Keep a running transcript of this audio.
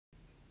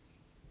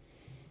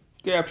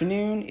Good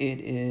afternoon. It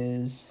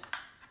is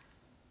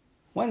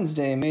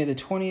Wednesday, May the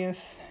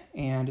 20th,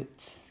 and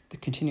it's the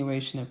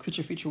continuation of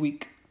Creature Feature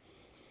Week.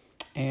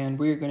 And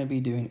we're going to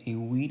be doing a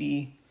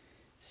Weedy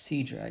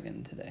Sea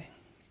Dragon today.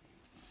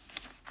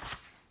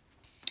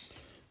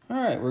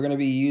 Alright, we're going to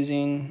be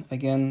using,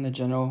 again, the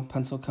General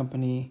Pencil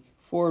Company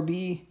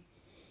 4B,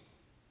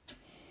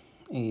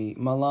 a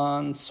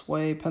Milan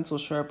Sway pencil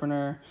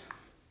sharpener,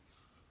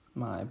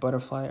 my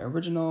Butterfly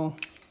Original,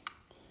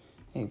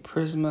 a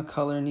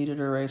Prismacolor kneaded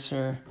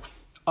eraser,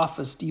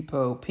 Office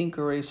Depot pink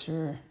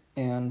eraser,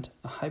 and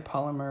a high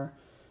polymer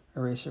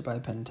eraser by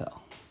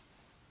Pentel.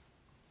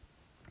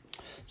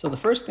 So the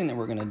first thing that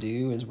we're going to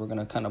do is we're going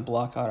to kind of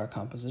block out our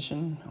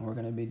composition, and we're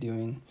going to be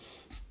doing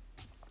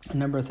a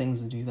number of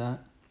things to do that.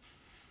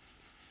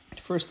 The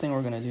first thing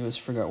we're going to do is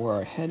figure out where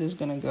our head is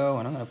going to go,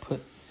 and I'm going to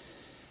put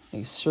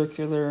a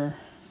circular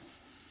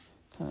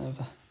kind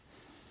of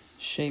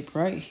shape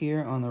right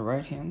here on the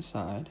right hand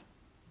side.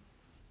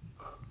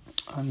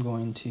 I'm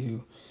going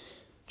to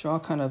draw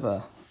kind of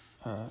a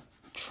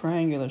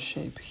triangular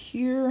shape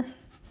here.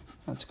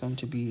 That's going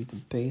to be the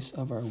base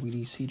of our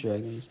Weedy Sea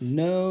Dragon's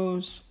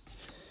nose.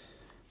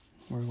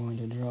 We're going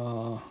to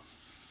draw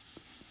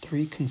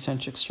 3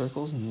 concentric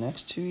circles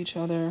next to each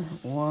other.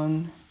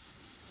 1,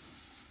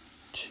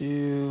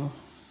 2,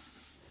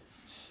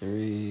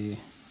 3.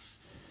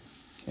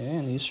 Okay,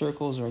 and these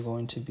circles are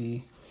going to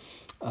be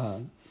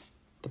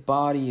the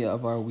body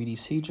of our Weedy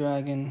Sea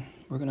Dragon.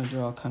 We're going to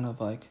draw kind of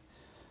like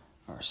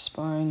our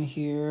spine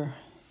here,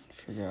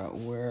 figure out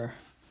where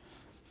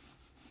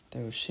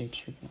those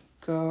shapes are going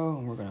to go,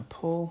 and we're going to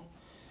pull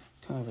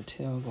kind of a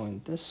tail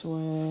going this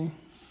way.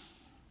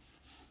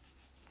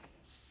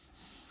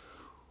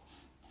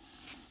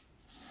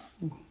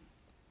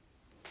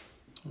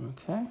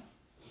 Okay.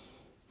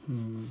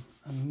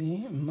 I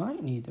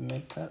might need to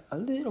make that a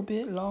little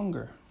bit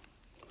longer.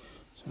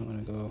 So I'm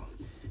going to go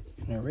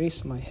and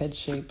erase my head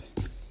shape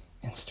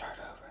and start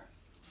over.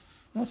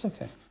 That's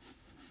okay.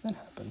 That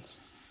happens.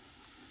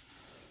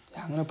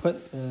 Yeah, I'm going to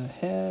put the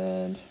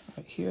head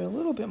right here, a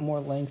little bit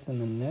more length in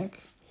the neck.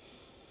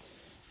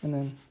 And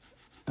then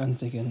I'm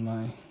taking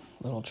my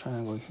little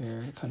triangle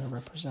here to kind of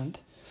represent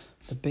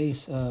the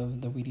base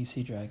of the Weedy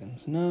Sea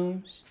Dragon's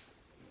nose.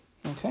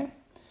 Okay?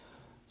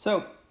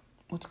 So,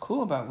 what's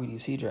cool about Weedy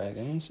Sea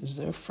Dragons is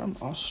they're from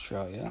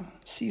Australia.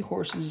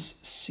 Seahorses,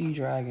 sea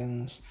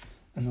dragons,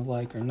 and the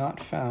like are not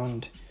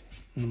found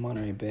in the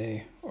Monterey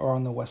Bay or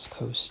on the west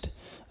coast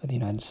of the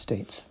United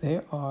States.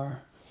 They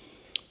are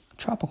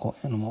tropical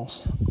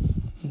animals.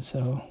 And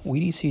so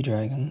Weedy Sea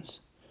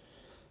Dragons,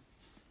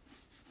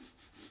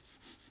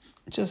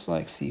 just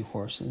like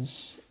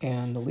seahorses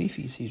and the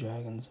leafy sea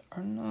dragons,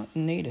 are not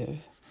native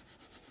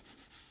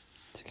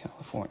to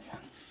California.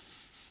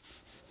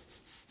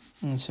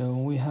 And so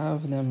we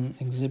have them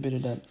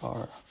exhibited at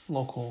our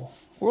local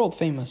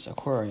world-famous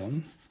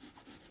aquarium.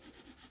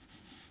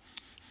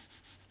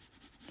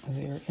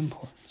 They are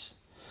imports.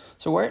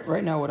 So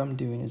right now what I'm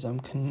doing is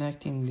I'm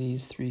connecting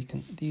these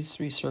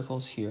three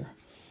circles here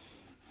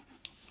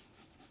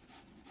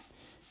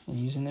and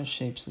using their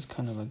shapes as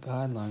kind of a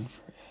guideline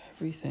for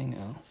everything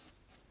else.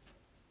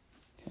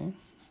 Okay.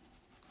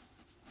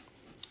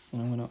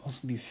 And I'm going to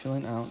also be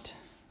filling out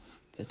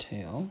the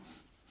tail.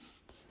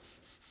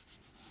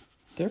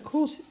 They're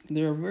cool.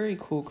 They're very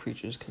cool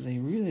creatures because they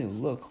really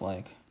look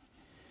like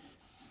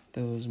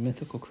those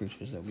mythical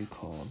creatures that we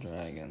call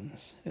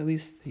dragons. At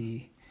least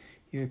the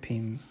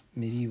European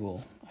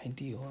medieval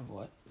ideal of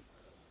what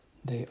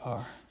they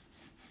are.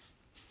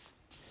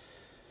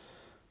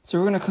 So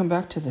we're going to come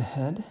back to the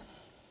head,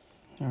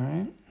 all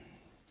right?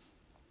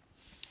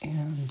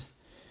 And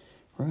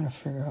we're going to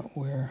figure out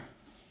where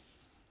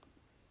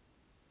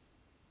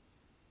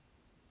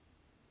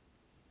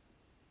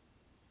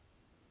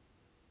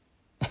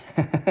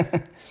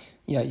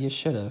yeah, you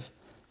should have.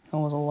 That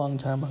was a long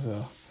time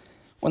ago.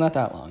 Well, not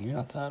that long. You're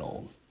not that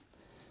old.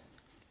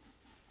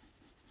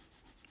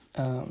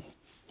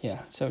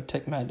 Yeah, so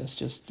Tech Madness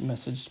just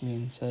messaged me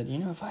and said, you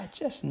know, if I had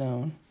just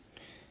known,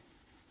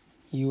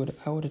 I would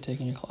have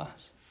taken your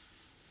class.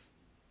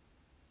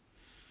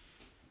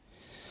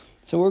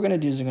 So what we're going to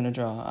do is we're going to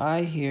draw an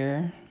eye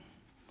here,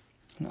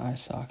 an eye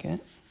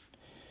socket,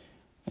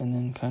 and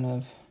then kind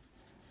of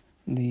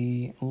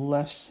the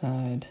left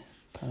side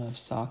kind of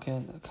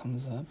socket that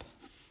comes up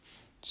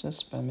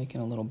just by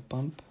making a little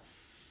bump.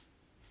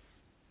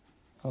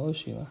 Hello,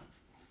 Sheila.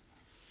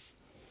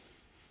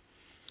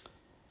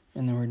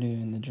 And then we're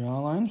doing the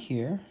jawline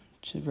here,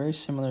 which is very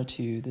similar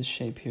to this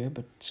shape here,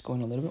 but it's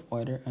going a little bit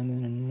wider, and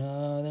then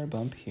another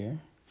bump here.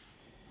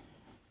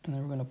 And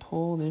then we're going to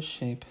pull this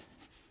shape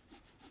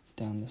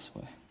down this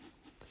way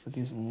because of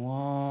these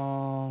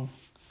long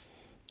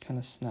kind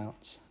of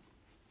snouts.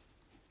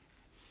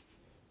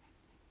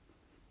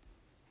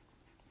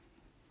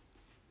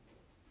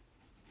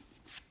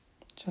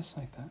 Just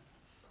like that.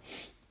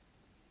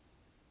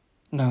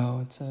 No,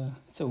 it's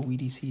a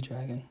Weedy Sea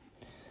Dragon.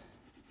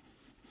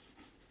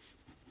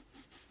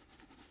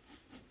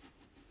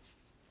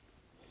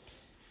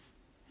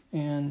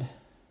 And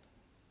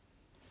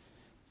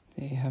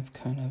they have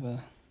kind of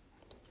a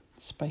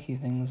spiky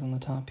things on the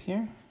top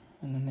here.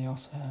 And then they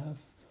also have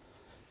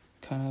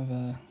kind of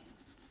a,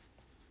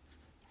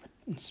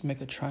 let's make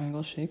a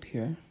triangle shape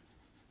here.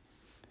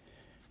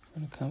 We're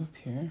going to come up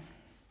here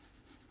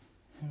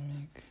and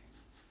make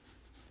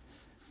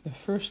the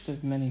first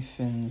of many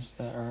fins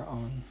that are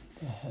on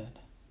the head.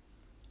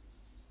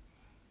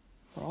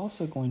 We're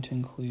also going to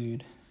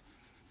include,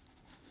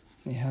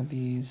 they have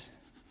these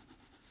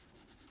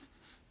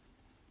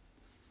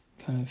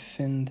kind of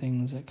fin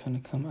things that kind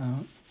of come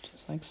out,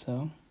 just like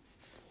so.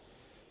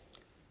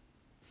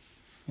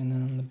 And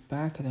then on the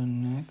back of their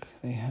neck,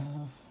 they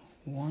have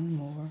one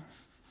more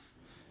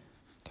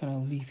kind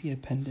of leafy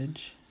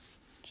appendage,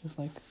 just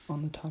like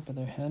on the top of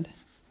their head.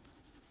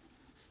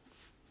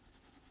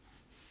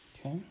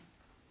 Okay. And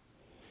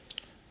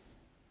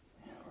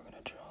we're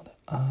going to draw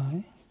the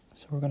eye.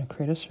 So we're going to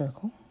create a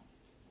circle.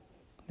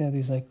 They have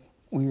these like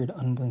weird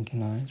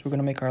unblinking eyes. We're going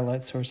to make our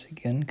light source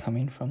again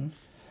coming from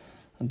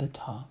the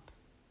top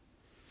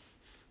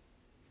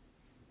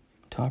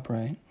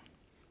right.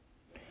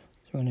 So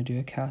we're going to do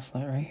a cast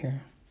light right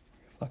here,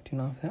 reflecting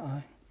off the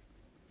eye.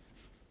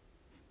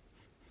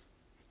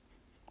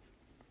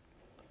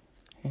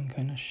 And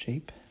kind of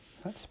shape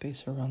that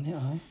space around the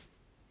eye.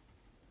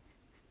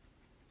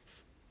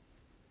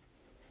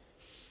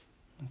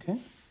 Okay.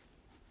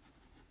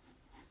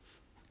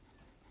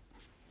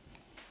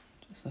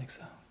 Just like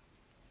so.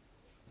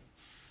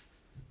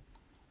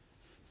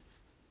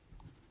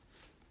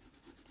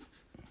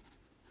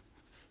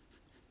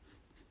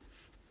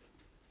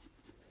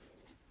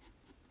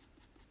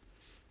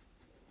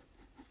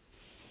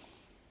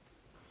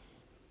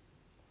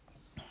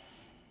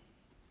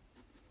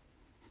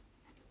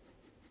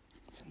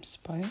 Some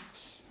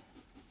spikes.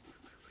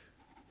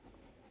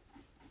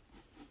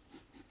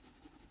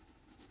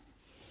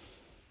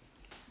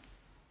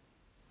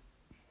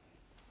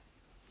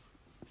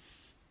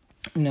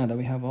 Now that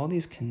we have all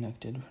these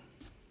connected,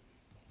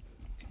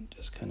 we can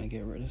just kind of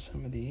get rid of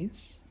some of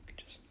these. We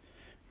can just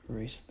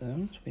erase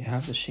them. So we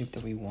have the shape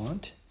that we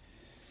want.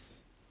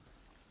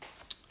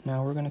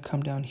 Now we're going to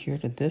come down here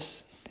to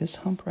this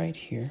hump right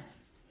here.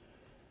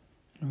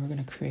 And we're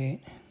going to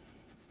create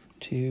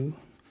two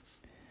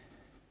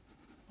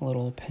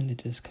little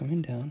appendages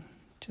coming down,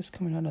 just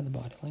coming out of the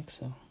body like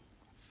so.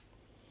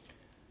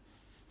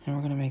 And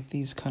we're going to make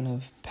these kind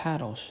of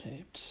paddle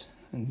shapes.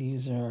 And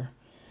these are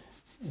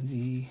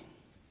the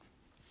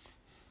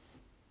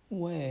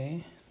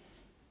way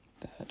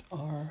that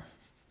our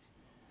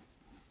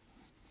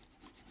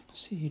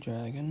sea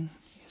dragon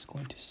is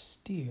going to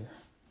steer.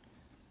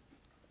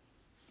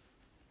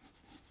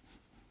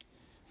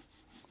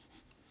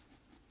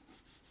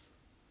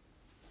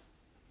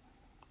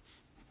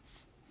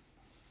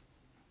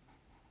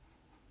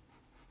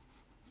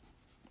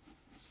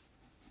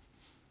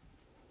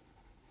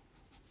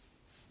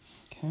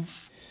 Okay.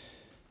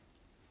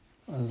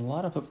 There's a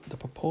lot of the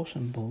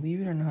propulsion,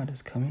 believe it or not,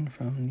 is coming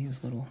from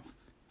these little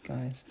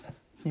guys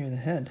near the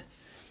head.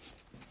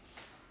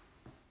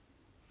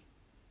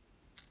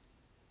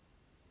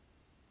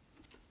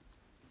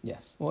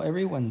 Yes. Well,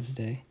 every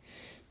Wednesday,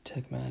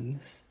 Tech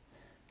Madness,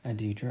 I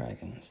do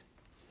dragons.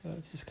 So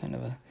it's just kind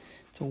of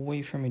it's a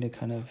way for me to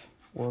kind of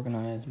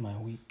organize my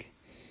week.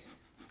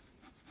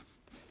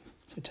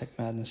 So Tech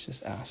Madness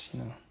just asks,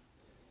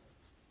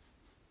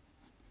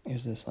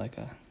 is this like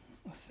a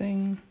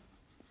thing?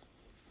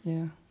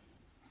 Yeah.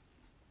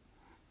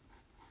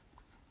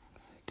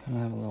 So kind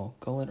of have a little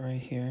gullet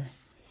right here.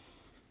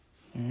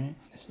 Alright,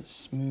 this is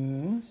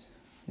smooth,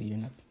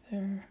 leading up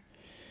there.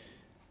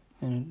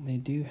 And they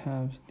do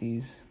have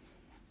these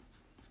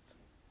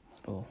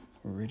little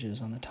ridges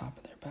on the top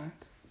of their back,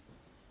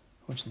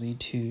 which lead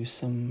to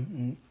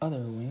some other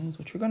wings,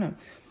 which we're going to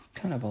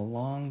kind of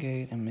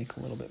elongate and make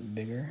a little bit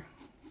bigger,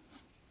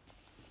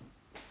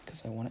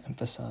 because I want to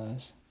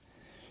emphasize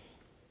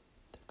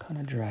they're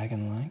kind of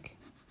dragon-like.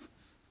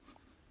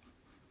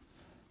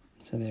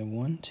 So they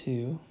have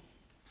 2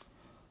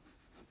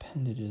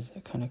 appendages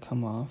that kind of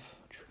come off,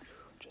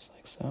 just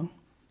like so.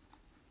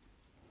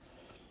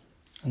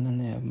 And then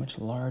they have much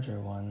larger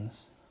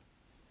ones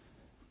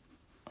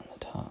on the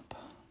top.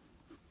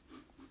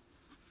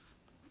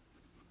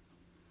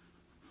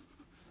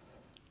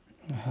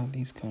 I have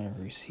these kind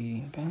of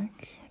receding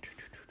back,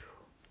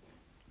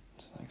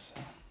 just like so.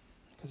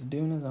 Because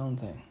doing his own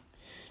thing.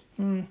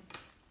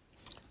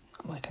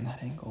 Not liking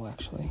that angle,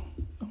 actually.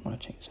 I want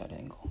to change that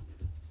angle.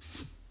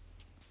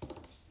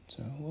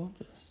 So we'll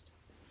just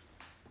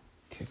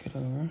kick it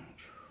over.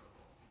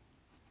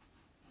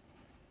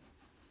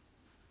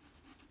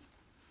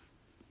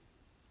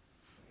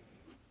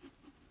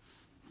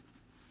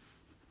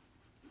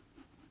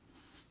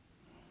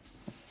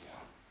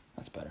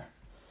 That's better.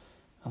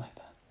 I like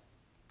that.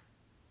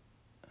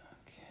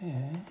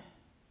 Okay.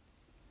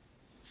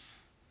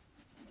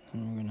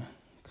 And we're gonna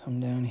come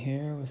down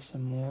here with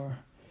some more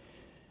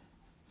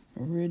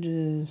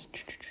ridges.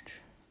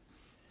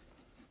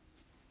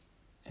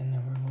 And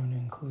then we're going to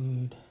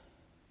include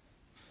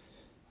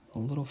a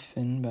little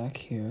fin back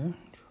here.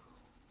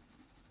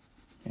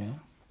 Yeah.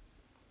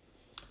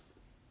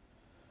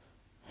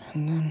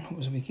 And then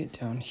as we get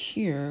down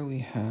here, we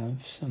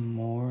have some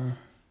more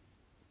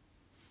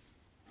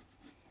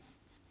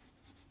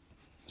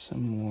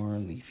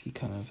leafy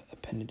kind of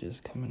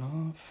appendages coming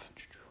off,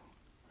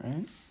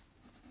 right?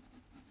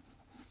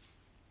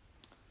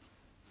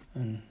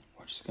 And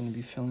we're just going to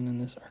be filling in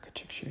this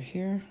architecture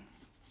here.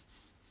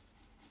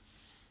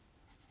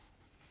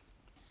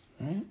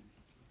 Right?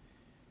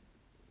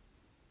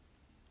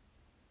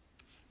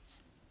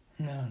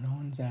 No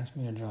one's asked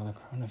me to draw the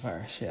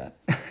coronavirus yet.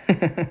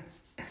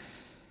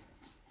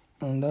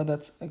 Though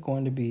that's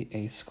going to be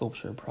a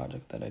sculpture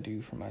project that I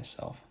do for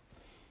myself,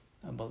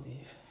 I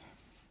believe.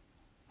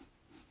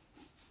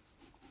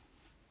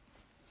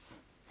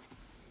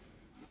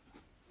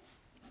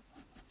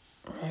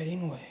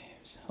 Riding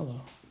waves,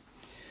 hello.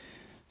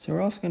 So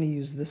we're also going to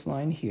use this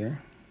line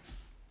here,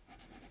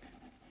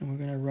 and we're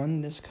going to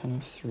run this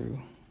kind of through.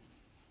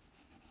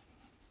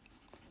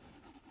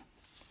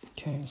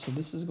 Okay, so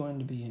this is going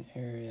to be an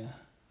area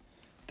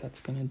that's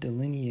going to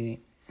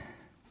delineate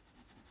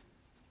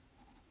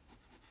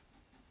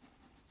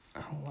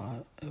a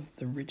lot of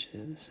the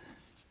ridges.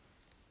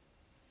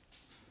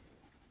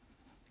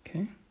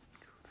 Okay.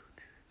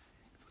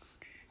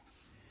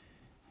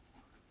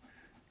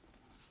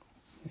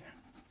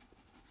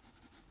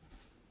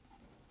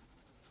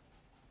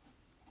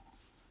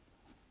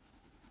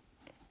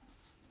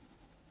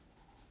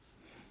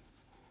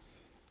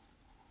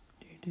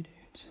 There.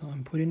 So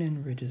I'm putting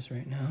in ridges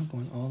right now,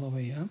 going all the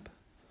way up.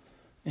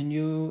 And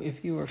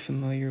if you are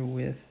familiar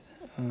with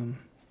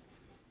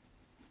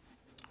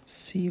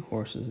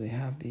seahorses, they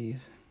have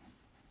these.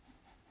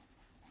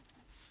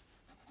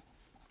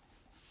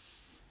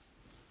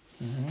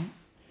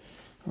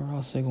 We're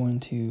also going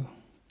to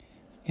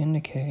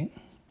indicate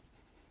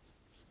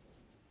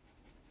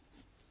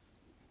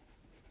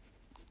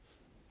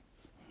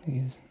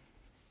these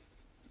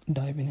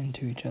diving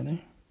into each other.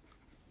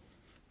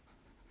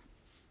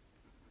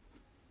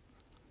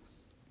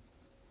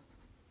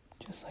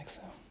 Just like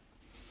so.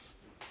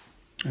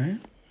 All right.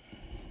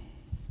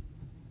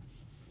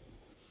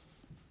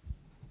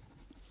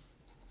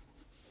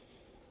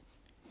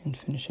 And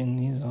finishing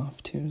these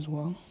off too as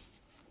well.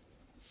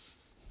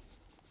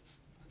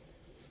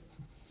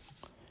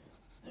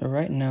 So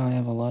right now I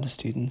have a lot of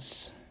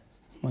students,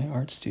 my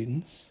art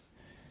students,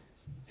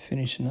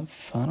 finishing up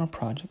final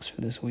projects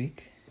for this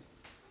week.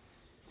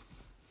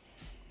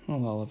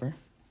 Oh, Oliver.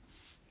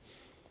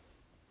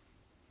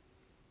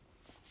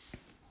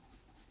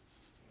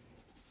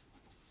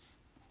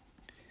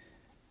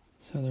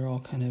 So they're all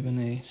kind of in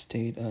a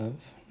state of,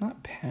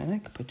 not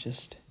panic, but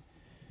just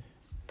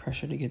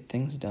pressure to get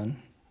things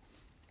done.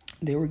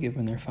 They were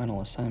given their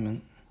final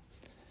assignment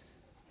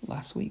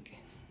last week,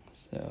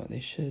 so they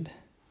should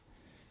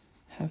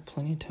have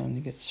plenty of time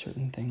to get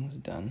certain things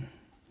done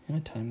in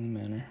a timely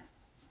manner.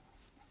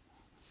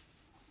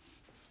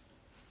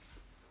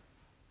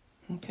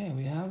 Okay,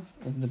 we have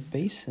the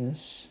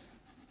basis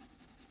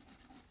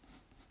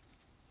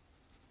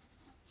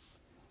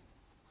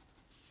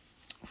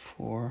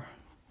for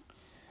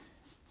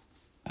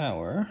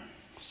our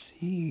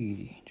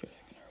sea dragon,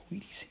 our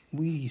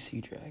Weedy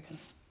Sea Dragon.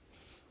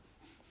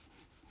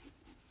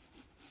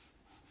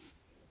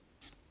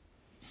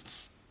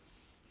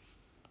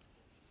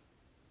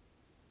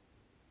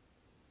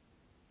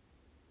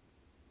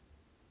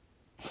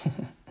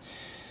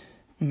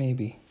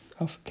 Maybe.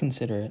 I'll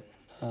consider it.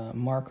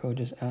 Marco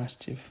just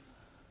asked if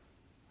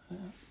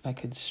I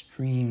could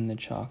stream the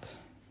Chalk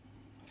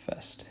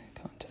Fest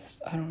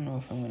contest. I don't know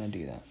if I'm going to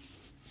do that.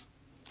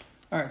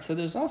 Alright, so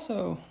there's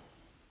also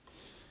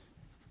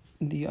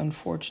the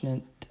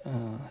unfortunate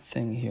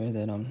thing here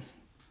that I'm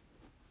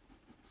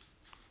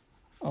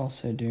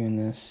also doing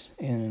this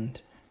in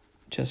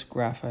just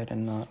graphite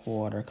and not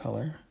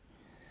watercolor.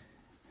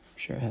 I'm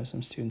sure I have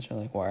some students who are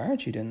like, why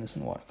aren't you doing this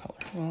in watercolor?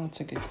 Well,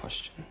 it's a good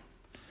question.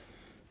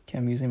 Okay,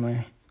 I'm using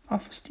my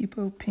Office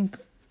Depot pink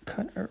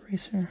cut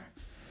eraser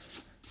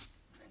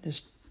and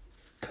just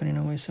cutting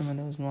away some of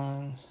those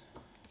lines.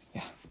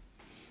 Yeah.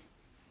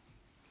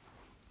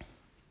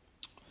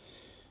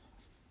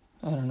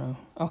 I don't know.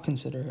 I'll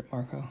consider it,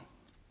 Marco.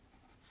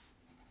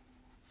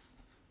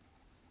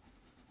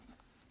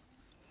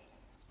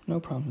 No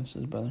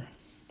promises, brother.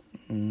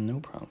 No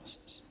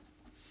promises.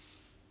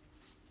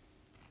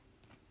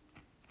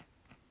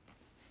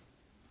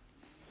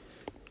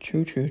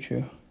 True, true,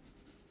 true.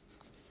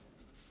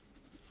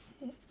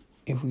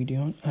 If we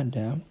don't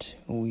adapt,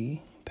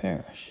 we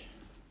perish.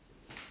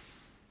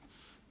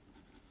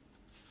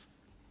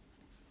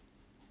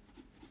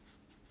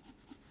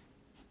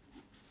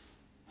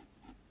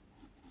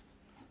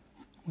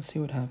 We'll see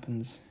what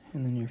happens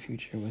in the near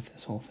future with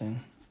this whole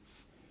thing.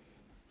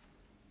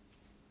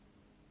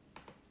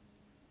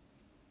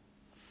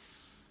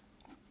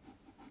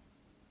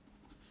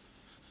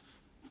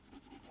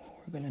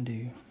 What we're gonna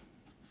do,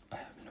 I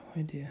have no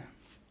idea.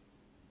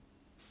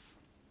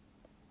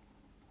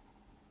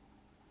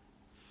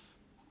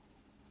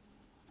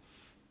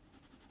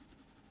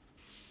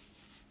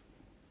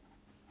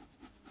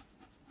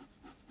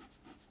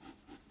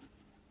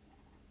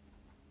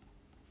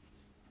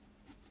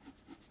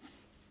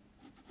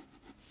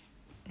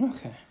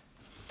 Okay.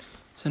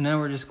 So now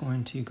we're just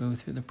going to go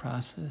through the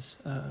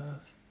process of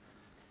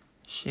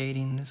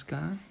shading this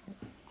guy.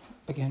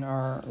 Again,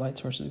 our light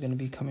source is going to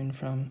be coming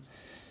from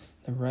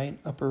the right,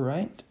 upper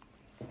right.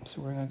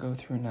 So we're going to go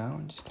through now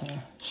and just kind of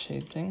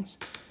shade things.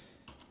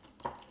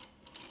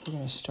 We're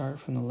going to start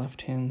from the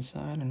left-hand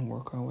side and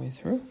work our way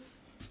through.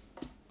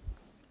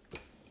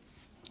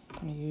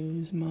 I'm going to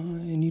use my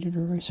kneaded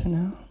eraser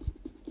now.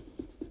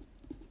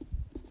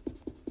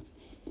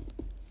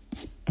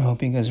 I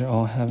hope you guys are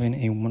all having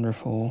a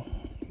wonderful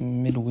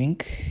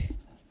midweek.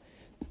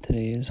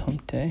 Today is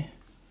hump day.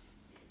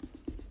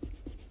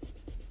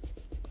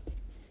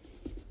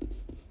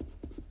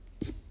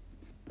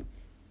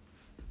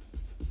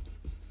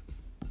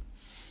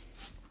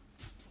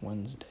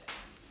 Wednesday.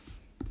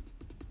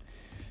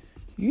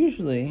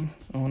 Usually,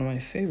 one of my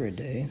favorite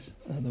days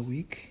of the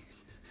week.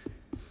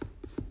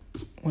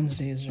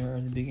 Wednesdays are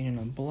the beginning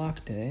of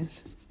block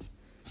days.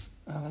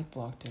 I like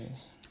block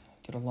days.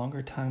 Get a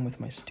longer time with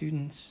my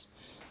students,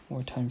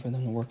 more time for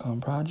them to work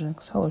on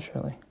projects. Hello,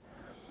 Shirley.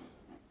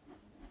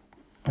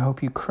 I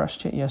hope you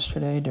crushed it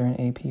yesterday during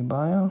AP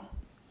Bio.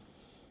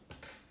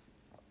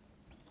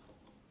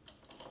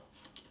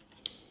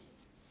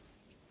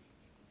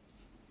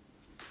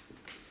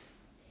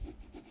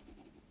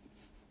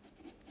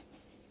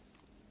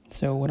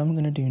 So what I'm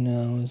going to do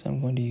now is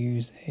I'm going to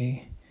use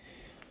a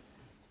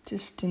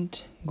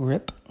distant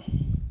grip.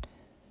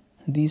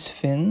 These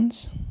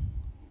fins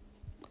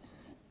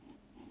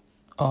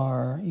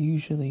are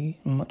usually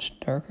much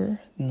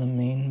darker than the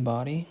main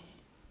body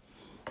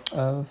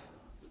of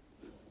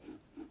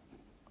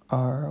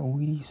our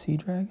Weedy Sea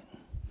Dragon.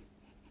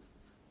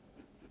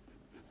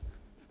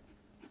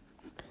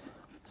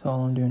 So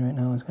all I'm doing right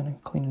now is kind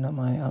of cleaning up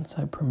my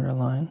outside perimeter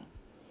line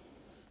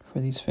for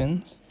these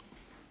fins.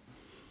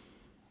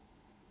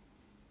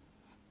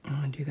 I'm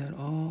going to do that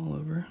all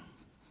over.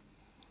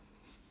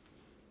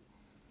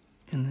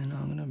 And then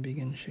I'm going to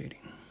begin shading.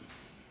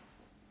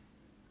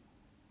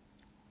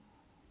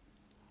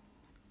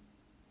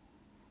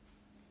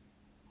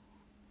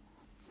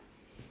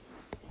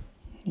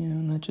 Yeah,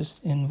 and that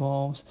just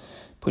involves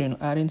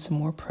adding some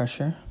more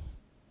pressure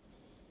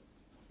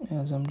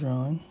as I'm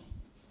drawing.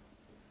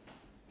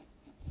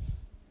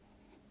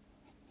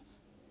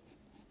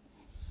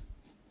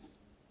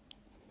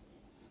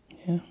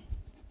 Yeah.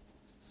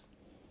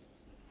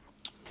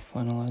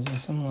 Finalizing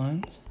some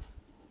lines.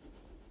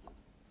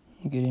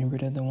 Getting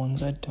rid of the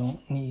ones I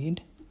don't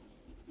need.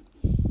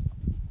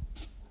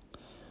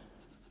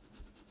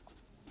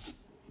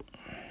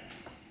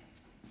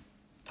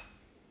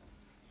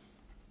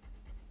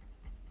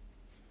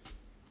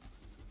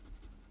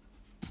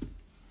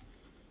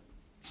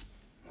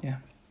 Yeah.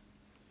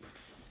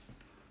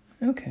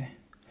 Okay.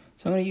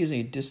 So I'm going to use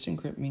a distant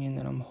grip, meaning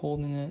that I'm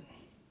holding it.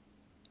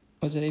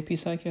 Was it AP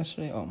Psych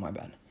yesterday? Oh, my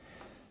bad.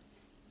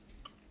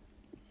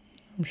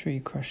 I'm sure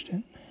you crushed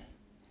it.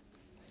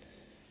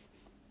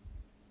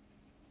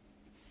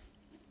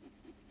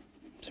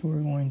 So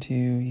we're going to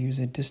use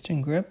a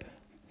distant grip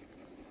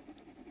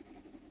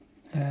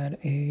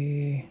at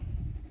a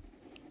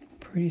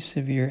pretty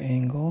severe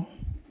angle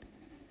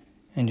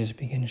and just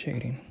begin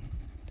shading.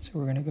 So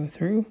we're going to go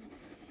through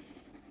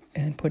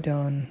and put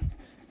down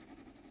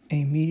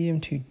a medium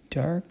to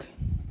dark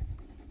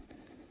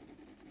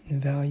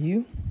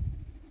value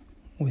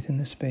within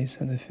the space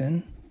of the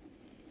fin.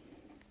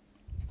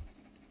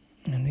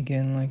 And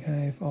again, like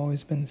I've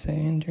always been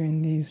saying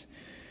during these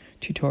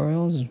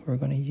tutorials, we're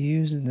going to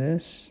use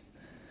this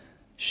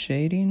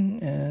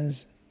shading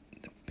as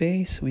the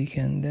base. We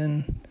can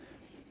then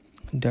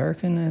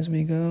darken as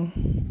we go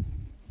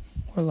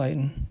or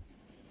lighten.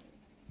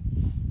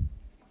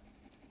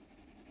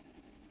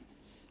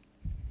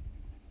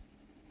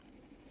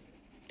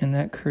 And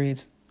that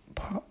creates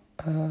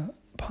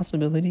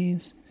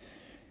possibilities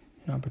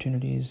and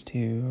opportunities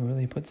to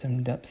really put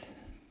some depth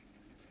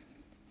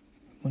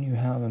when you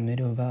have a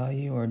middle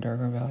value or a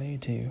darker value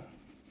to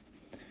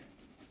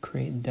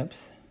create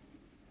depth,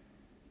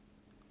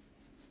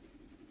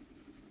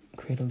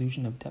 create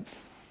illusion of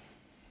depth.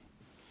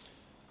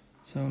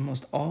 So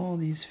almost all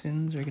these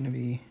fins are going to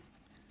be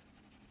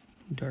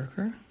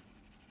darker.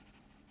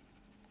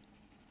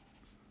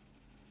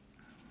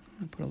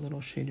 I'll put a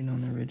little shading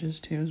on the ridges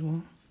too as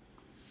well.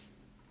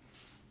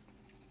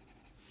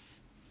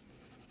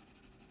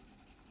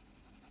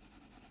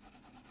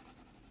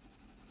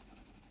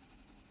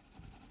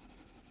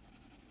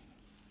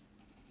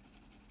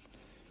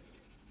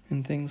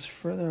 And things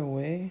further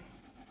away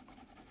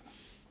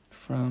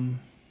from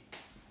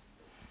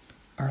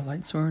our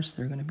light source,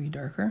 they're going to be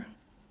darker.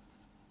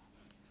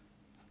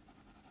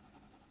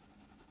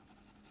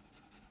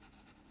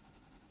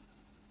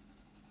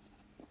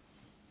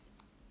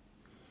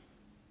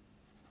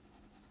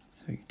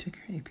 So you took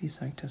your AP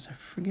Psych test. I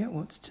forget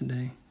what's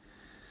today.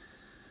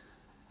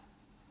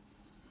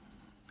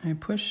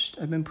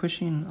 I've been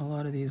pushing a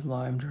lot of these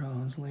live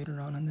draws later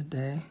on in the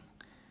day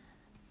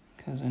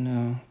because I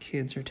know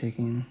kids are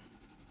taking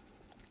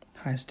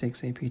high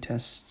stakes AP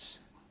tests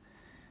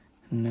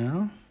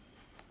now.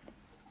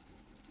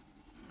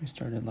 We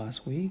started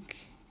last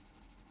week.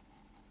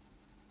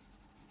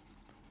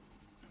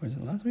 Was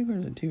it last week or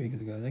was it 2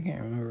 weeks ago? I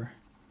can't remember.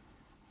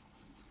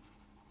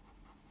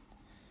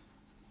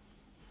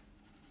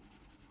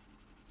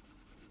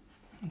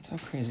 That's how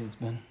crazy it's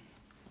been.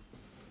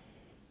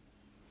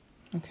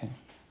 Okay.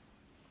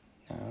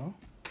 Now,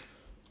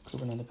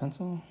 grab another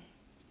pencil.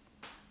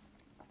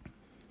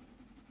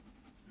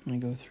 I'm gonna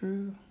go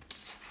through.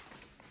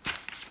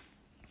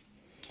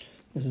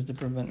 This is to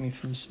prevent me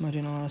from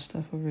smudging a lot of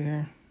stuff over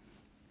here.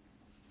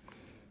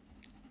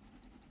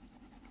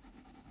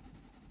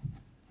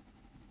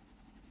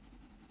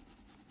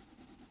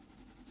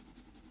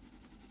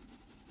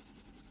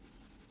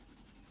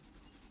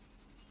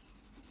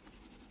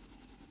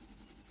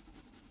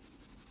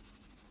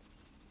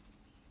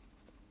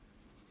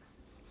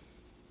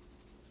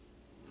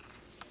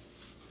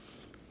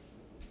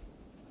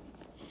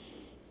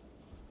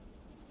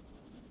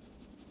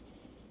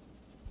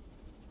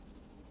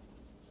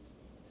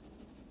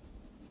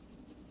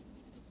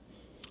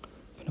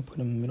 Put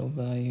a middle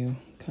value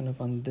kind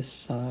of on this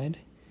side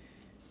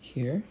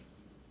here.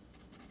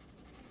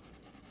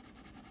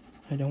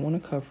 I don't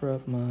want to cover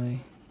up my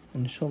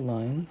initial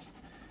lines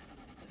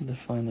to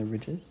define the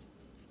ridges.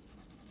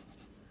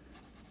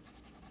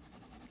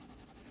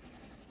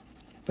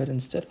 But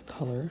instead of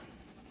color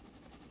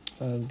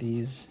of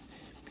these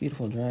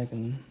beautiful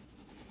dragons,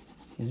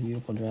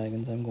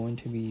 I'm going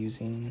to be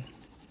using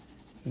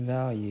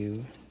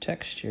value,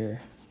 texture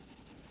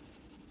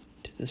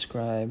to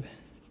describe,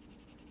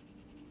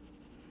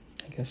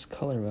 I guess,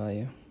 color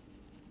value.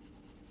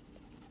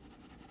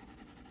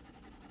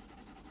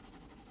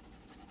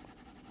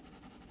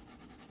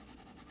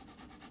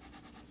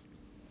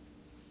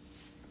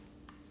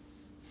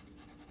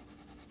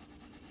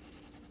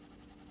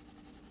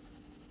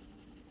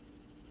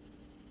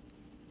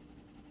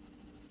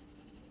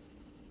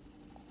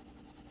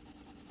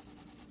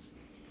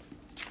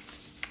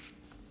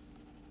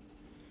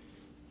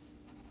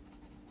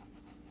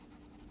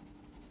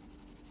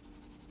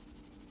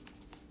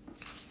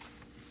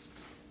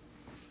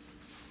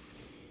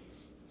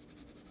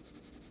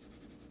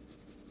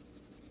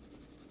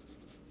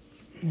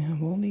 I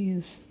have all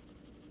these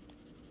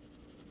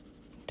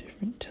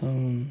different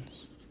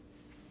tones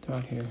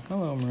throughout here.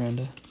 Hello,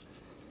 Miranda.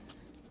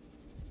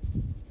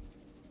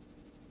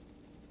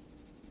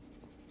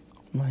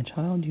 My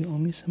child, you owe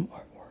me some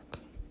artwork.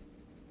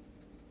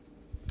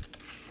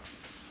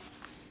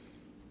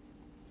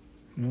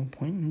 No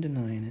point in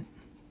denying it.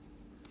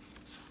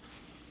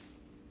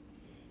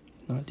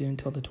 Not due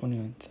until the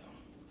 29th, though.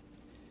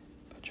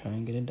 But try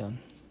and get it done.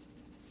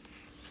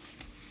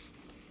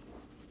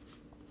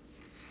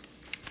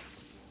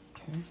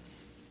 Okay.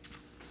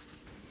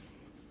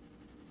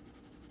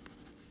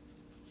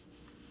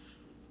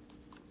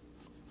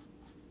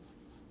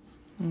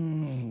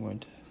 I'm going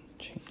to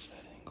change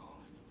that angle.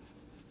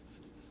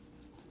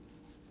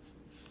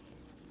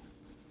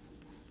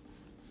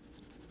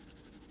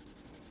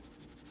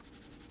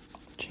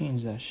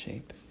 Change that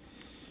shape.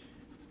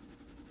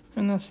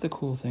 And that's the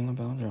cool thing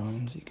about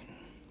drawings. You can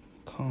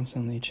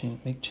constantly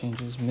make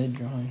changes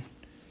mid-drawing.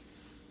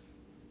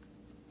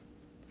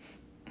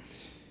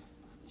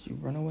 Did you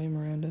run away,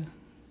 Miranda?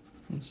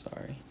 I'm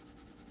sorry.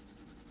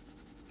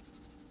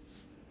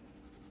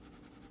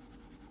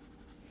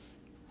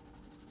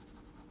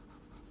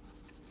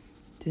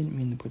 Didn't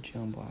mean to put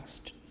you on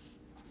blast.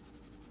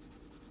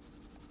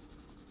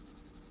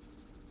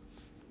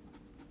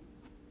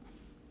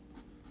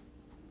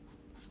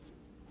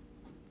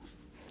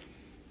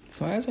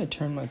 So as I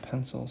turn my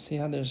pencil, see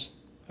how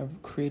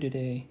I've created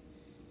a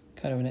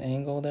kind of an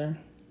angle there?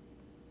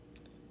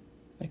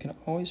 I can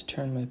always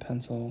turn my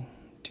pencil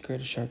to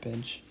create a sharp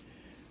edge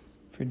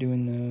for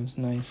doing those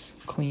nice,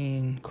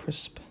 clean,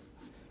 crisp,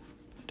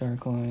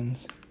 dark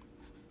lines.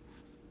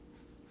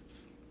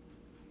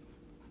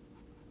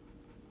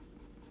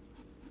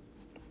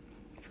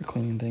 For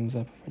cleaning things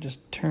up, I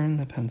just turn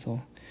the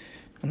pencil,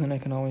 and then I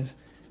can always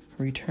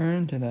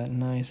return to that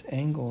nice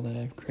angle that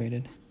I've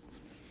created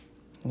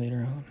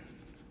later on.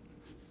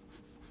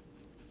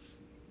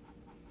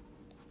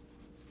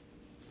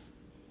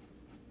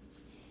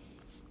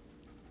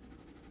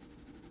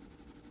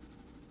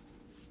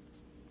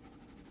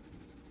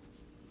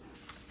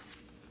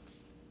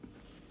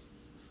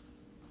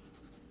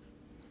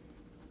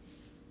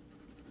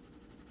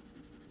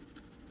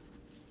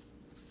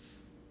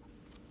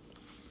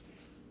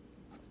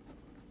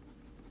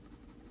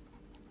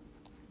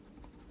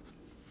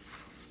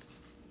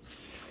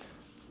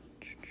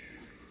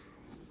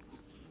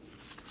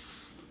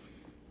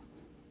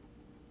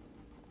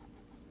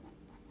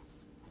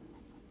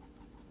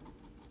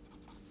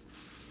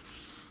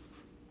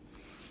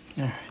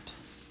 All right.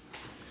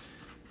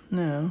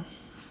 Now,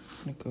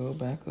 I'm gonna go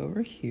back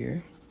over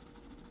here.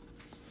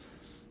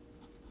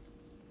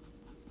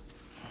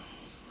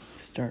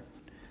 Start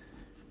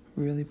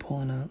really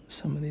pulling out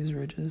some of these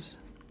ridges.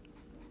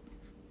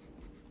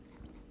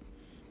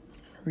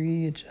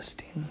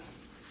 Readjusting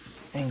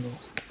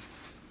angles.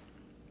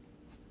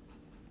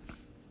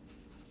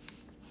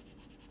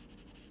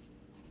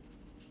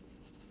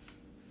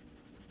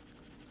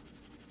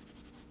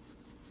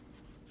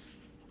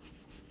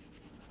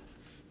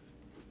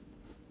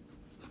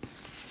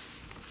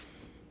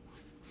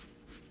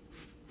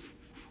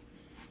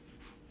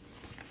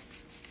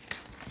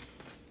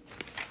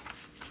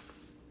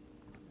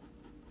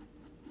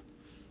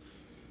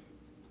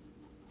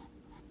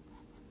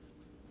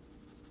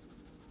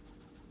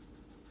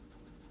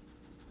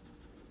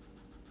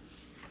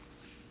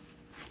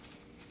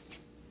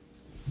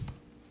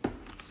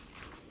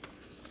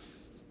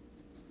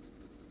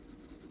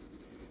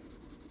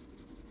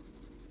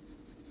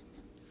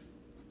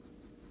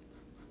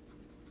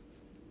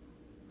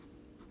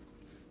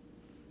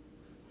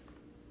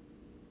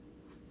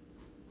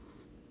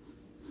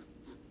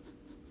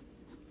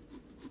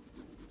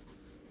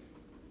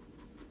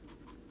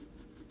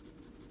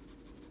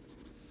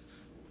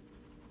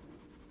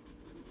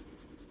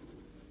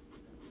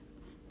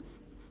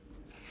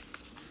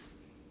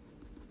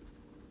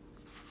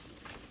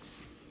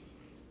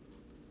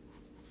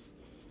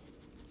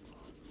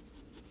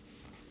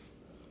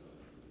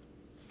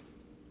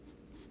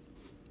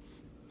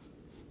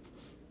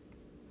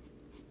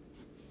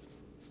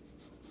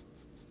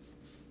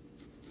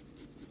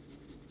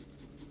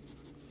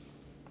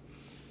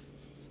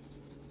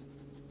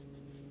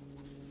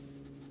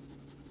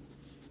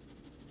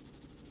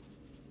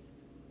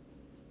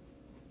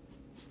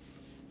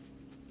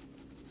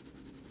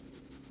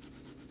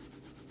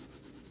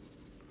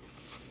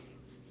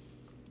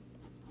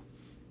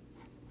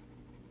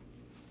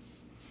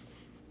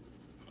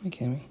 Hi,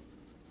 Cammy.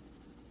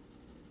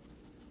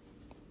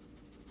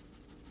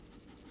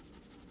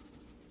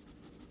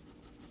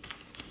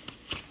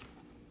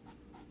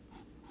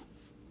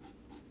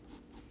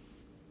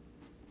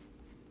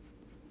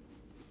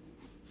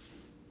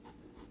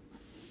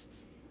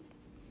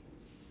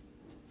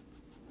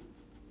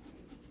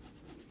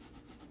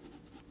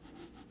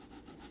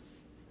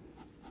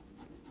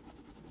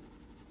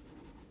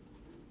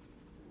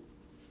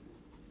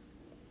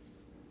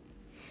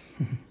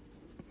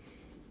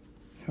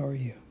 How are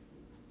you?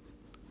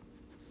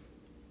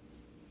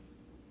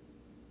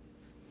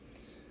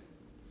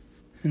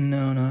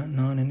 No,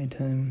 not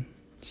anytime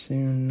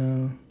soon,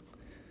 no.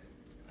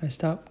 I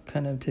stopped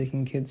kind of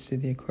taking kids to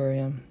the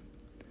aquarium.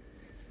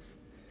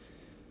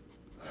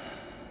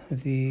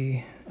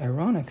 The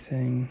ironic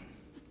thing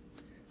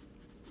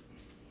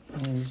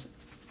is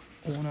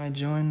when I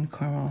joined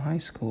Carmel High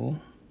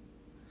School,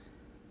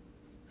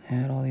 I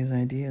had all these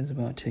ideas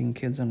about taking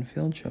kids on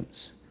field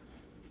trips.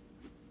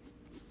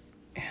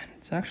 And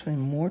it's actually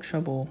more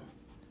trouble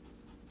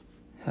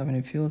having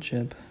a field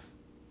trip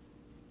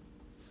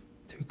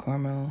through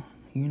Carmel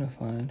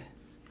Unified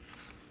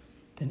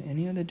than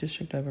any other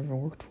district I've ever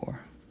worked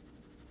for.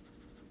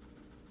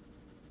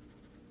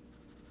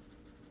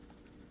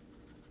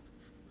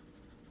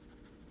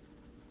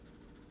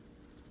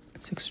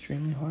 It's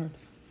extremely hard.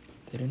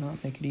 They do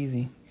not make it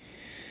easy.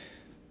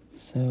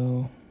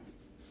 So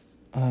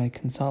I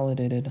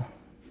consolidated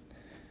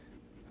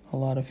a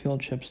lot of field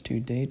trips to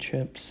day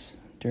trips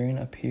during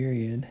a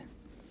period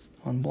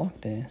on block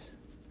days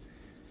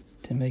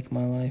to make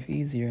my life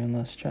easier and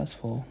less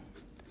stressful.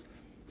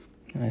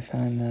 And I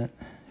find that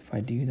if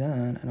I do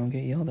that, I don't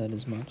get yelled at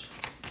as much.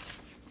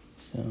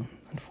 So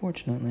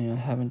unfortunately, I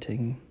haven't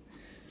taken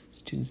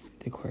students to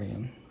the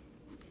aquarium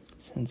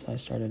since I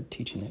started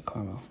teaching at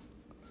Carmel.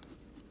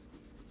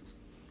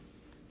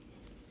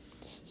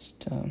 It's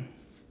just,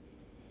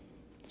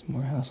 it's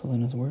more hassle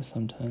than it's worth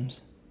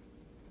sometimes.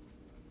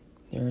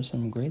 There are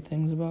some great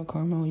things about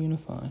Carmel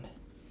Unified,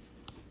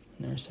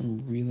 and there are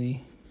some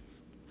really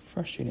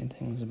frustrating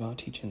things about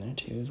teaching there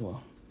too as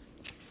well.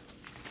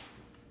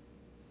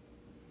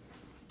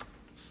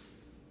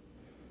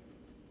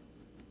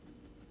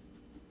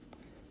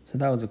 So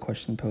that was a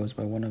question posed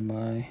by one of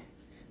my,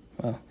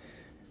 a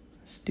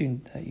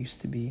student that used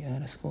to be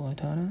at a school I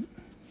taught at.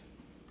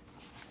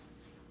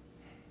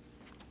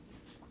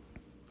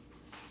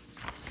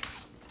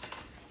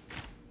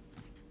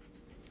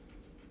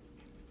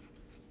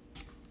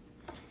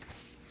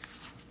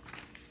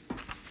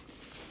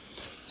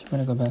 So we're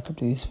going to go back up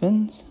to these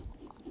fins.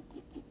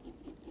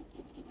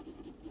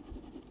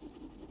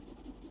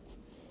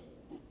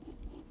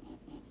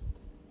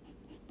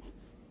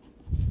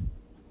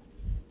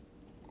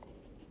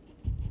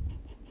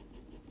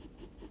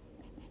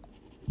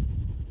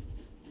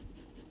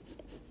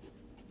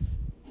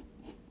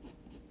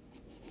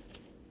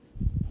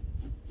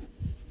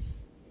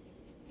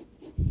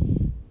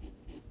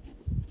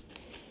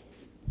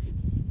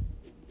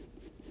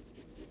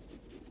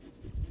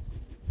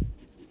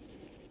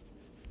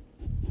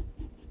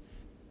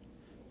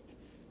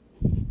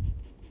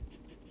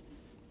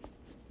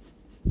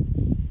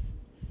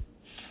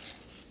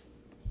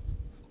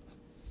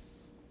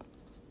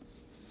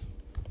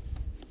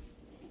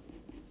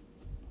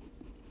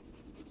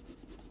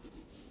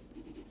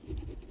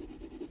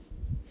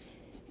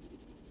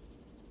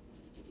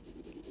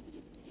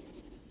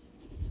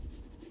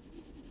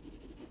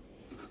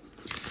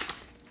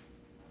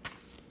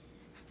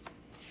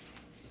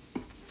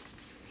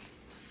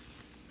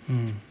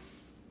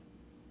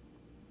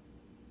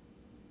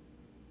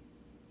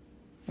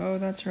 Oh,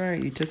 that's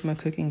right. You took my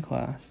cooking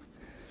class.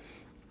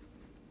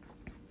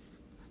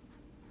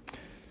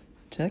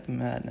 Tech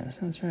Madness.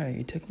 That's right.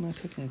 You took my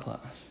cooking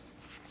class.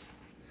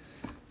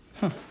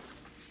 Huh.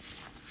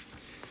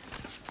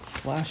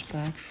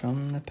 Flashback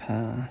from the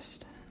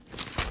past.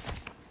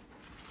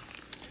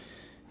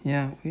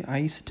 Yeah, I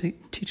used to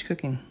teach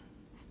cooking.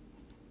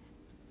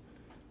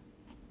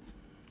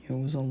 It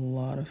was a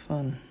lot of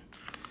fun.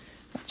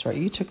 That's right.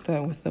 You took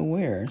that with the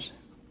wares.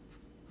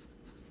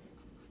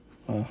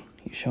 Oh,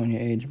 you're showing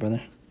your age,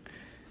 brother.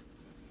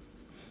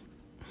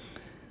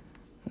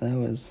 That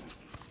was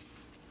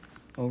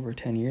over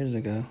 10 years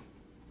ago.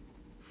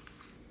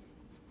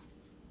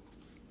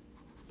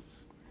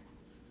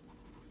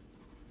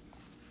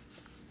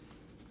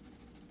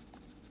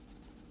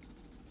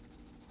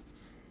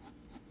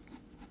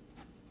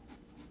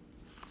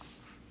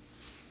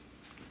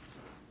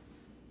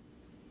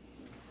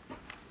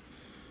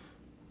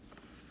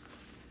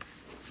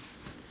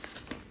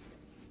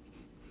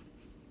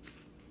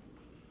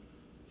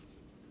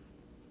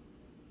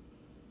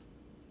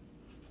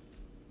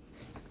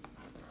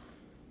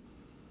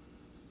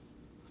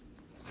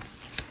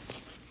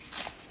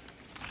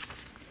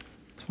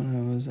 When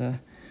I was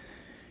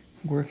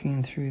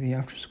working through the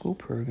after-school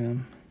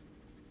program.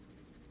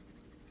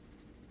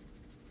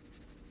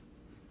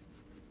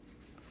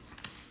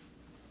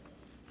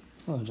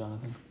 Hello,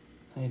 Jonathan.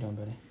 How you doing,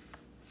 buddy?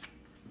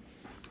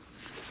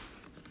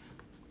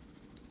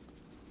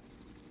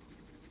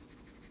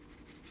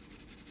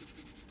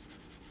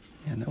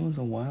 Yeah, that was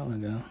a while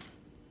ago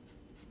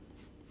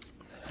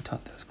that I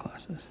taught those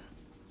classes.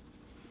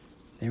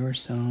 They were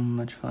so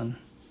much fun.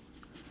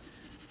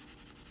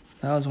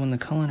 That was when the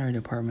culinary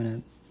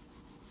department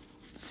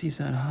at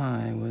Seaside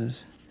High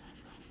was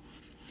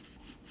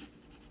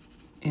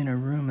in a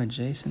room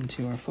adjacent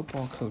to our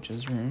football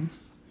coach's room.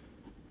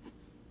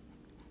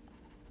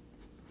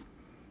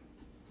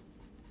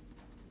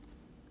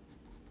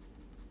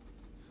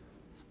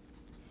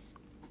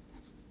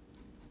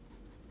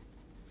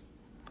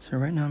 So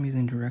right now I'm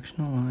using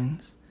directional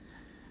lines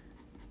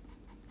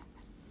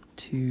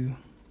to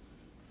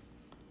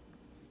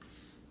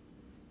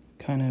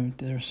kind of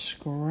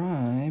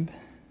describe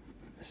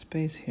the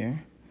space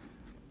here.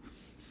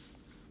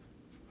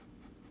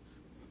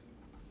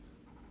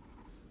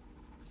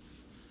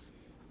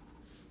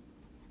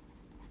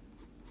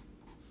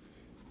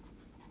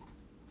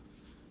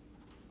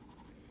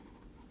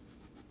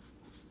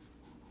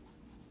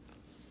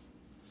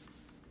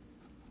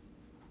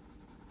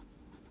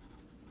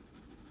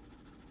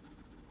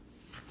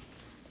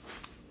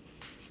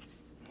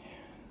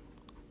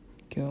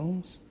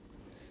 Gills.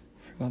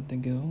 Forgot the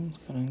gills.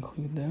 Gotta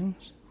include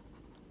those.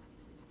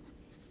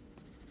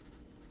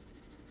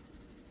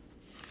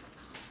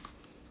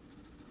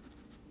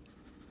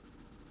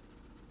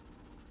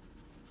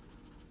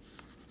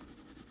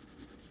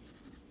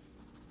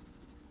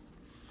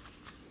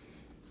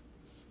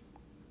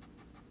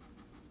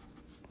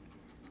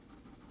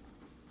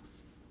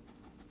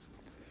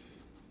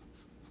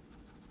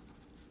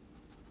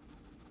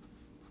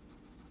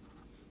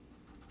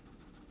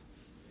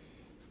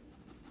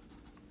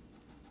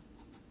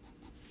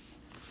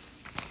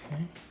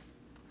 Okay.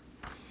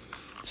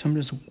 So I'm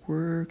just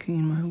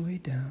working my way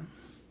down.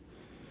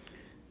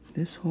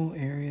 This whole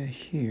area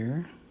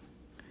here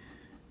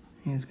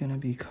is going to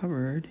be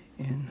covered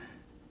in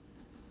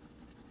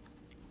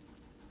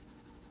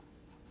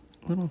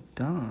little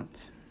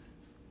dots.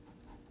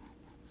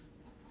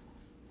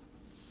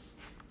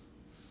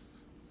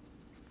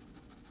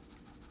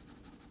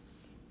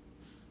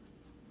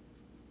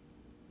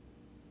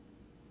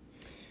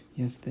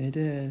 Yes, they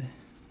did.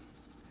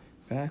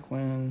 Back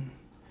when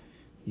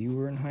you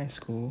were in high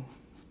school,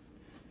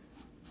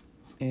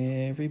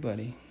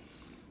 everybody,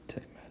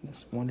 Tech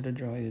Madness, wanted to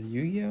draw either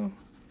Yu-Gi-Oh!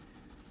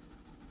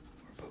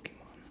 Or Pokemon.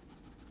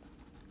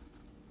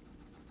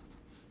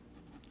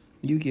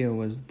 Yu-Gi-Oh!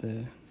 Was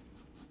the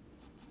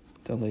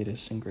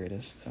latest and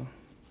greatest, though.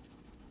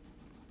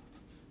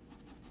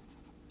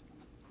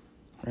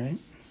 Right?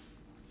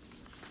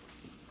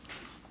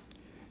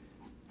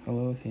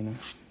 Hello, Athena.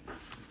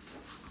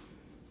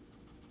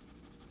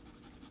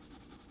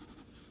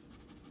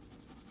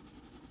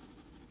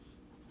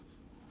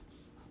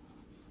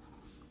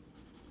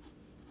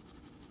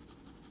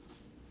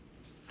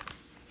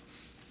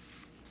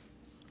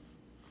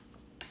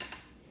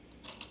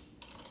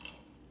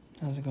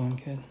 How's it going,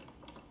 kid?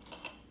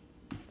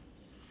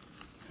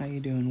 How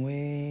you doing?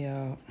 Way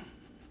out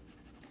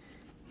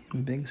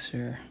in Big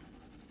Sur.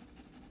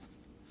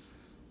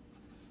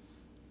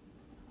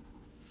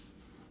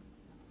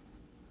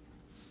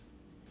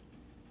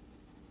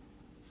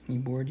 You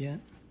bored yet?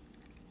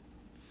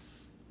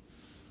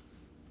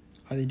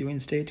 Are they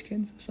doing Stage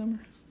Kids this summer?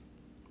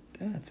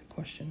 That's a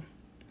question.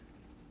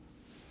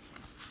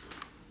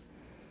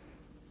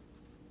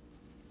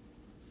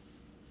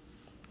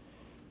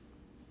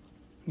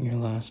 Your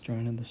last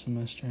drawing of the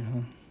semester, huh?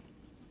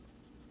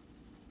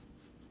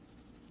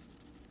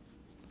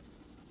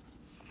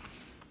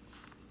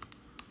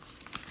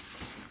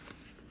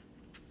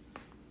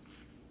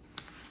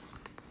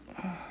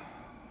 Oh,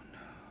 no.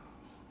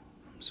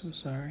 I'm so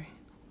sorry.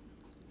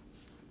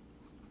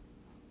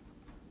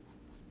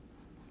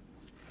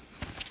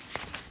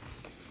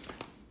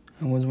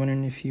 I was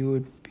wondering if you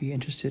would be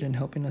interested in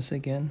helping us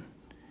again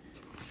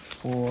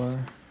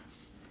for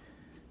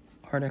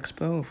Art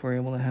Expo, if we're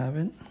able to have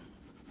it.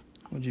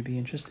 Would you be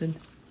interested?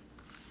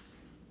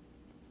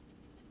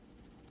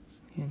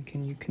 And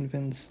can you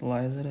convince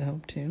Liza to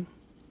help too?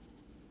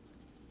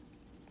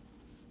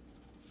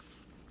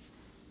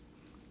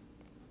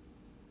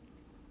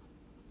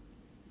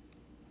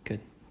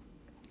 Good.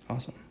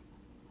 Awesome.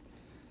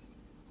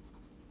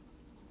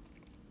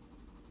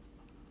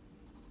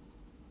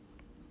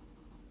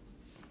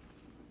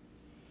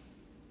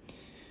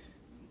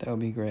 That would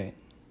be great.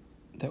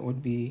 That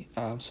would be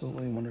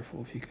absolutely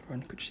wonderful if you could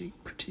run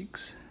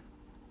critiques.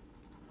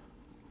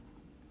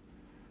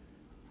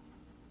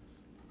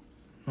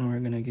 And we're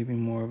going to give you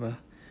more of a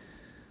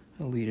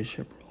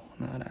leadership role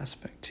in that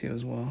aspect too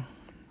as well.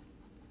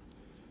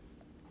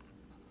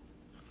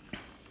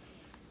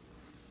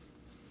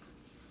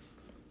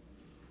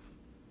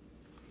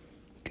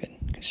 Good.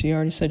 Because she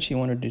already said she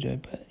wanted to do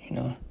it, but, you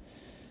know,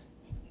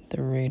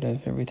 the rate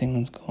of everything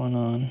that's going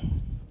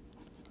on.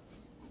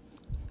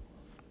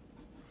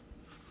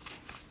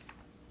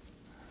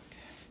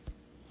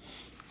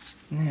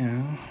 Okay.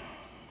 Now,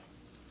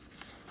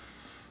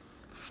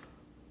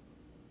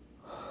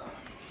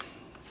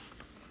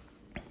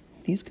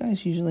 these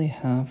guys usually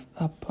have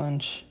a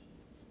bunch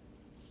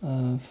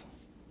of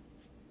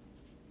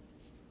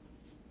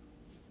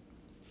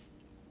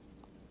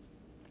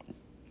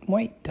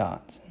white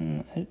dots,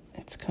 and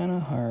it's kind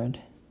of hard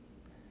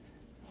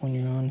when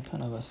you're on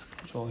kind of a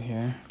schedule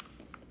here.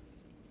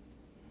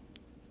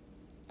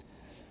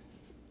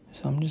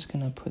 So I'm just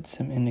gonna put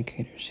some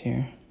indicators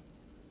here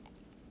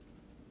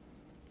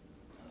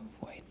of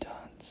white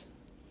dots,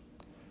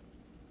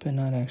 but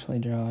not actually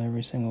draw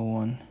every single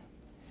one,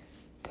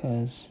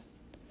 because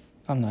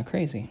I'm not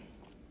crazy.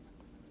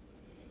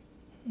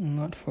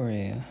 Not for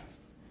a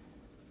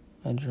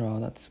draw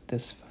that's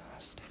this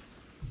fast.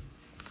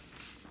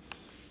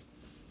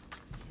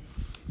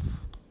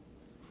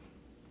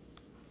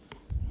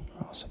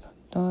 Also got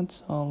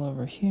dots all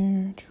over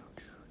here.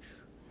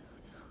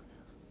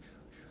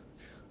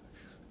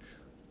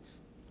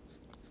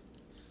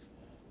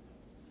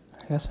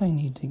 I guess I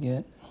need to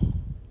get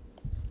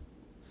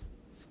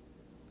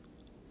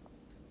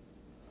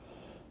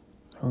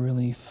a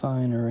really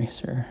fine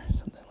eraser,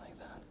 something like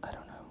that. I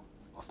don't know.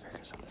 We'll figure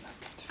something out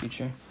in the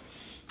future.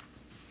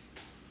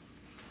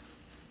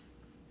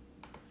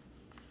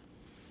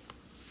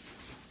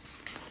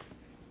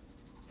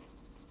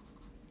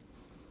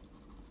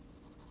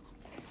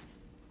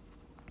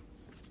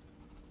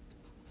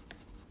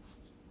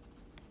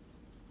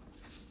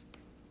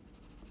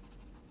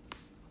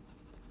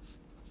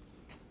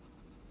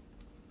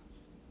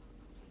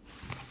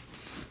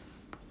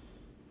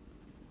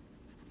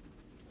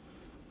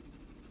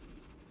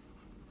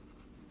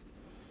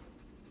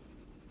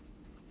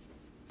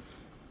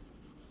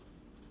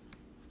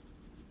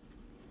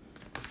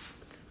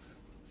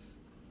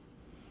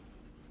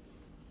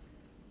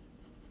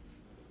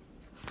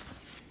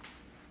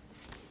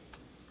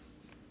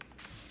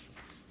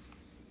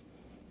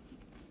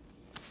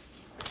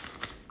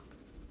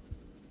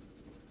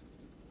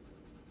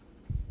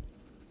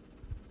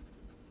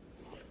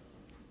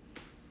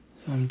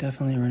 I'm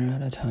definitely running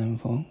out of time,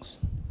 folks.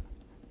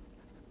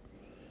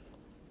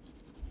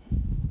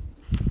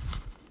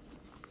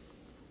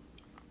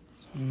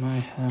 So I might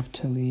have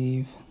to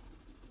leave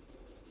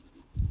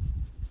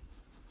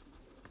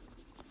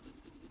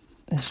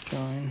this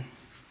drawing.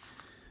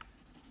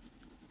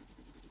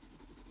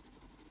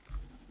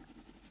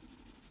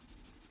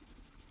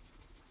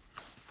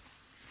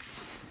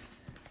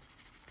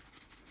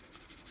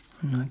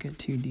 And not get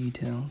too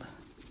detailed.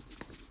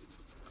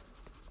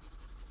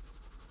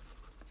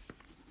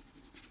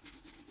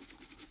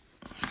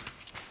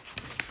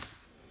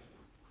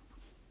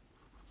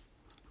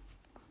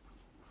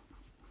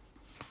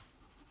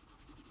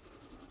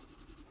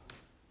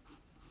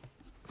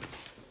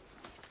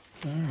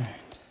 All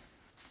right.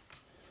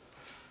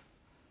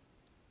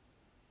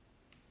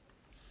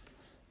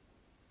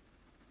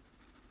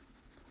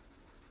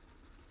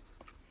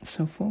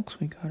 So folks,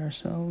 we got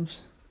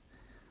ourselves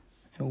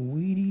a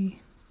Weedy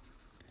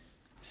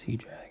Sea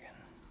Dragon.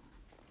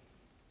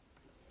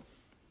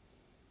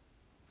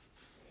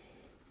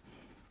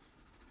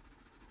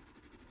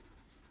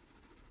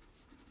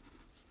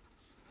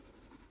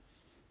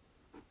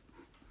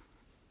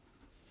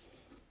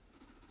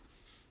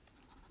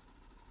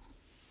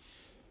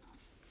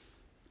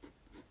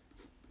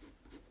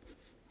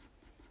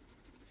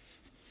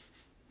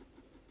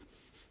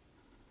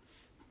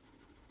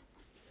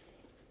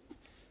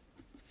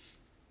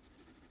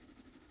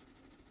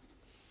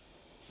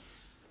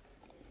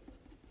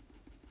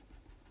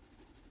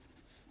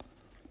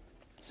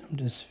 So I'm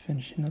just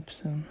finishing up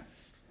some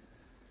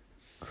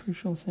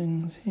crucial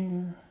things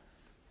here.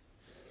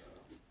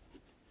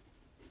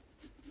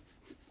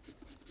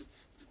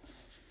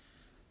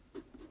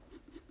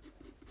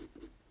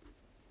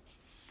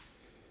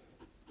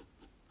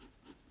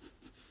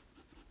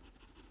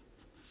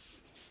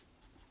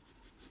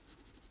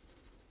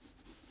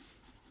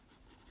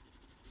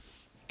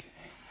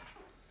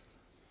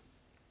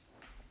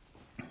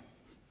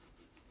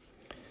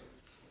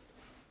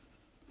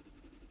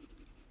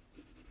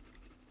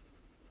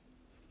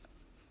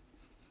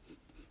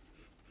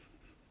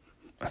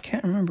 I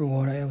can't remember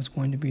what I was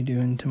going to be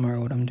doing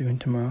tomorrow, what I'm doing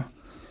tomorrow.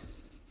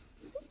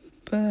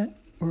 But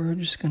we're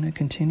just going to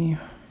continue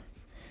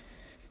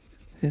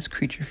this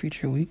creature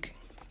feature week.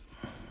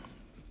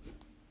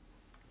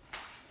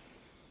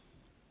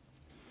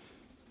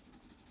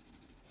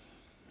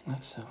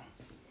 Like so.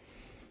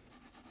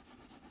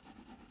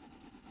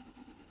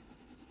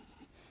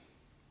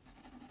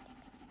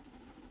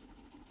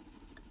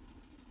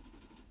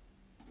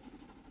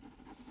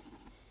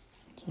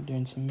 So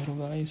doing some middle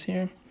values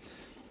here.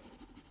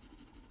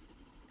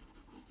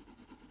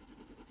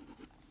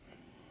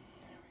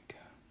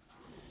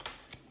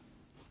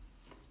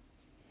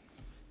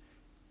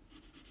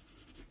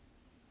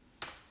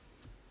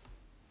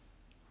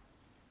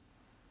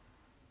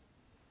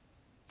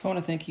 So I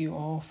want to thank you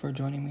all for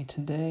joining me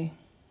today.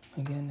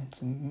 Again,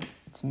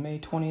 it's May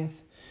 20th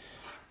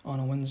on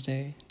a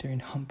Wednesday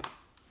during Hump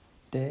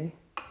Day,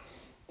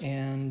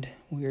 and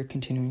we are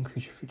continuing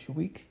Creature Feature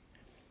Week.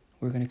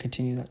 We're going to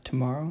continue that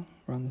tomorrow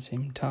around the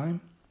same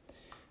time.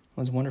 It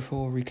was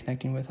wonderful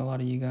reconnecting with a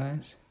lot of you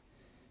guys.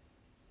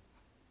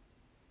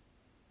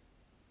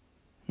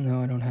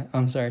 No, I don't have.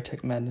 I'm sorry,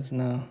 Tech Madness.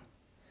 No,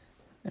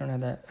 I don't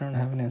have that. I don't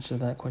have an answer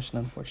to that question,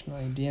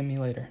 unfortunately. DM me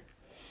later.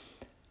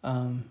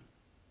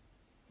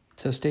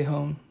 So stay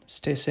home,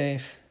 stay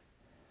safe,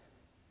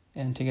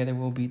 and together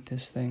we'll beat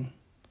this thing.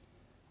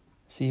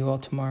 See you all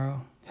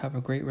tomorrow. Have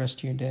a great rest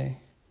of your day.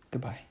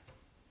 Goodbye.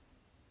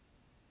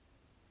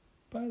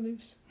 Bye,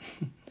 Luce.